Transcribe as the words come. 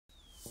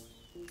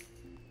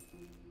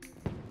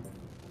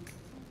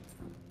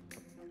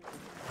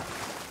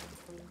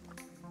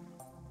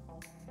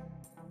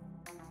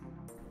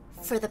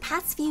For the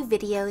past few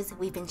videos,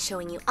 we've been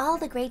showing you all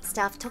the great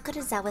stuff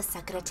Tokorozawa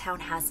Sakura Town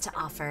has to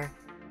offer.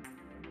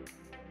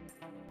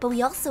 But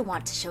we also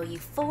want to show you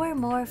 4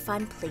 more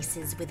fun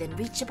places within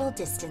reachable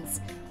distance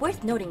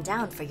worth noting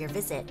down for your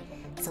visit.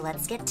 So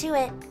let's get to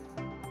it!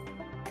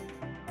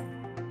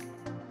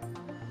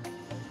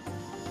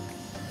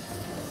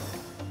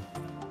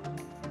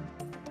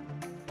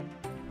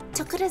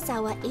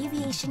 Tokorozawa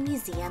Aviation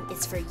Museum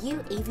is for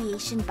you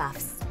aviation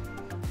buffs.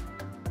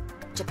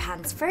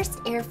 Japan's first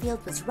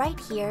airfield was right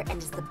here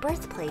and is the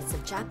birthplace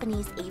of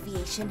Japanese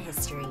aviation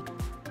history.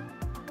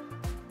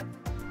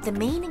 The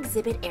main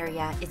exhibit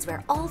area is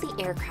where all the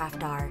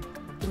aircraft are,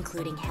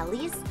 including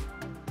helis,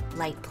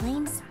 light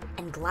planes,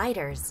 and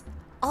gliders,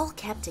 all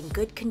kept in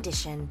good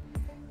condition.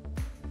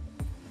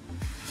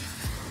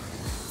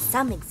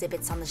 Some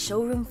exhibits on the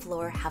showroom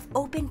floor have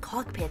open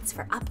cockpits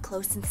for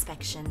up-close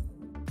inspection.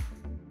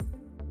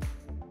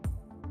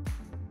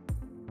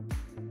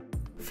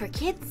 For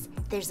kids,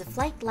 there's a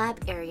flight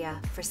lab area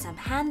for some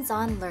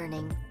hands-on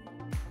learning,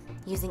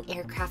 using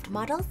aircraft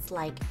models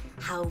like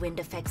how wind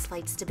affects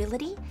flight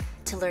stability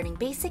to learning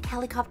basic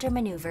helicopter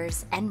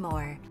maneuvers and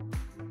more.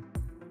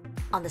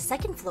 On the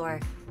second floor,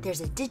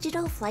 there's a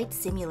digital flight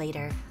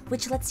simulator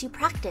which lets you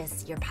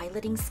practice your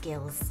piloting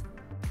skills.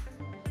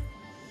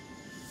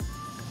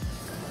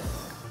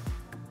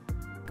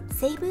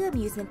 Seibuen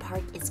Amusement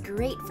Park is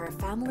great for a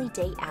family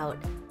day out.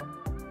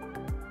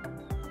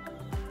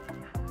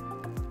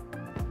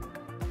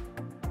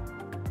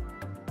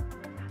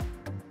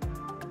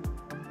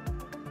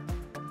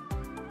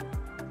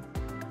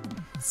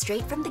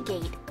 Straight from the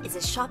gate is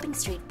a shopping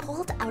street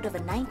pulled out of a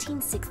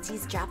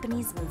 1960s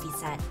Japanese movie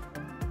set.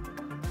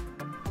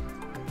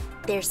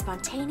 There's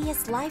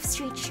spontaneous live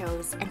street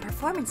shows and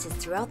performances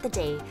throughout the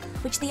day,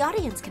 which the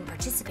audience can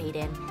participate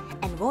in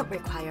and won't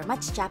require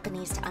much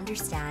Japanese to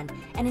understand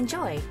and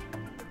enjoy.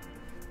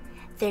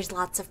 There's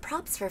lots of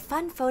props for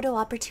fun photo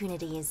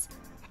opportunities,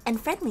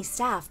 and friendly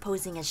staff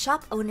posing as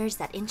shop owners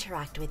that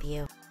interact with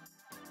you.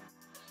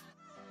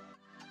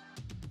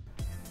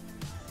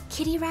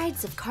 Kiddie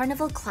rides of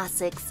carnival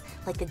classics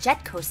like the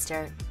jet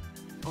coaster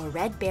or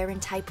Red Baron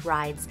type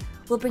rides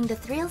will bring the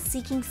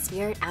thrill-seeking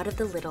spirit out of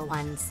the little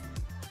ones.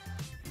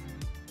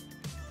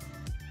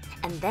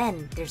 And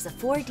then there's a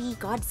 4D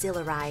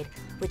Godzilla ride,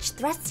 which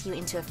thrusts you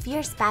into a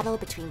fierce battle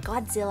between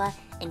Godzilla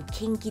and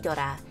King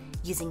Ghidorah,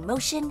 using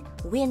motion,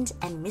 wind,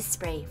 and mist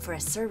spray for a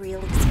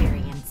surreal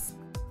experience.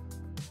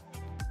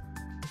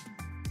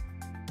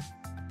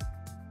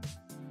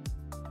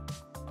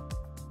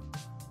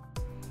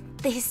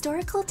 The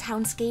historical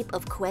townscape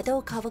of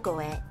Koedo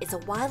Kawagoe is a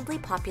wildly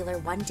popular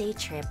one-day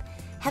trip,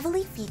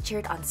 heavily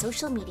featured on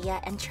social media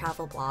and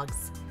travel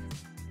blogs.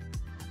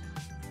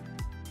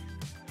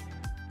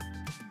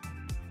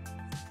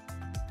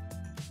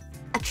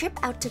 A trip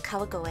out to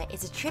Kawagoe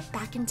is a trip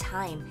back in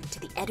time to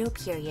the Edo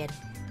period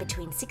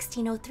between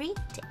 1603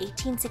 to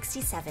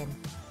 1867.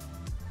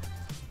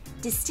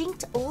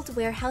 Distinct old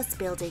warehouse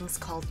buildings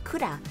called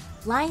kura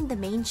line the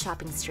main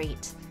shopping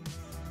street,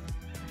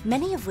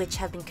 many of which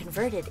have been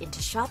converted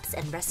into shops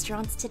and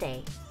restaurants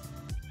today.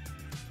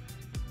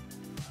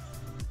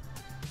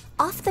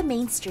 Off the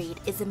main street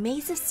is a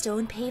maze of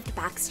stone-paved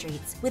back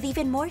streets with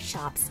even more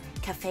shops,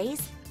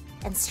 cafes,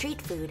 and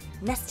street food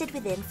nested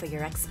within for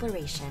your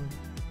exploration.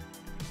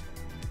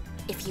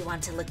 If you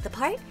want to look the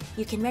part,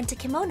 you can rent a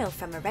kimono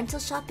from a rental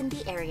shop in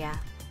the area.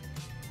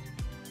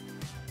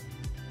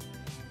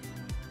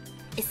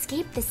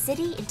 Escape the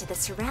city into the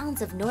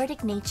surrounds of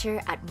Nordic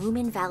nature at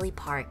Moominvalley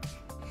Park,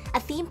 a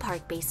theme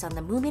park based on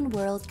the Moomin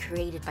world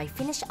created by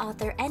Finnish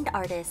author and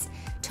artist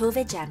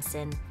Tove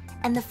Jansson,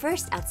 and the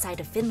first outside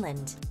of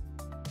Finland.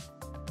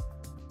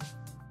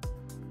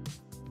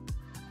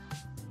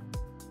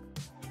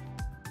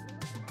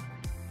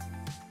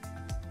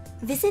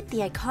 Visit the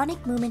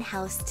iconic Moomin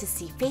house to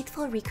see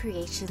faithful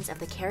recreations of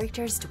the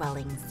characters'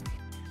 dwellings.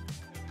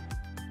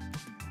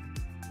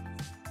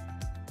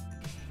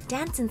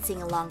 Dance and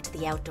sing along to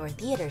the outdoor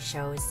theater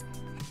shows,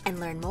 and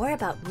learn more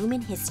about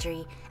Moomin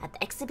history at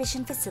the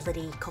exhibition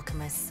facility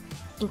Kokumus,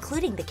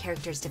 including the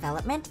character's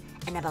development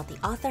and about the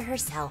author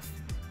herself.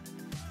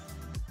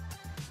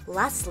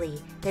 Lastly,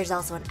 there's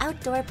also an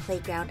outdoor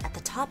playground at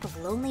the top of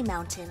Lonely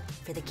Mountain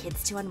for the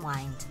kids to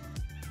unwind.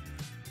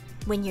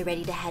 When you're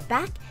ready to head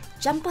back,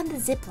 jump on the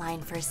zip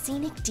line for a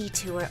scenic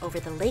detour over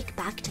the lake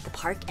back to the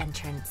park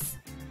entrance.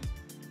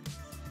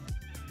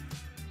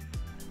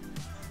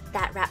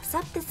 That wraps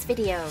up this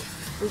video.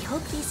 We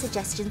hope these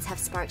suggestions have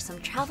sparked some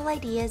travel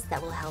ideas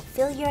that will help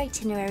fill your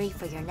itinerary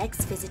for your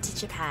next visit to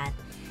Japan.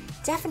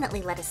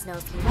 Definitely let us know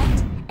if you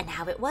went and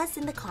how it was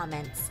in the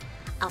comments.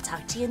 I'll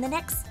talk to you in the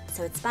next,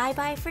 so it's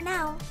bye-bye for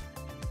now.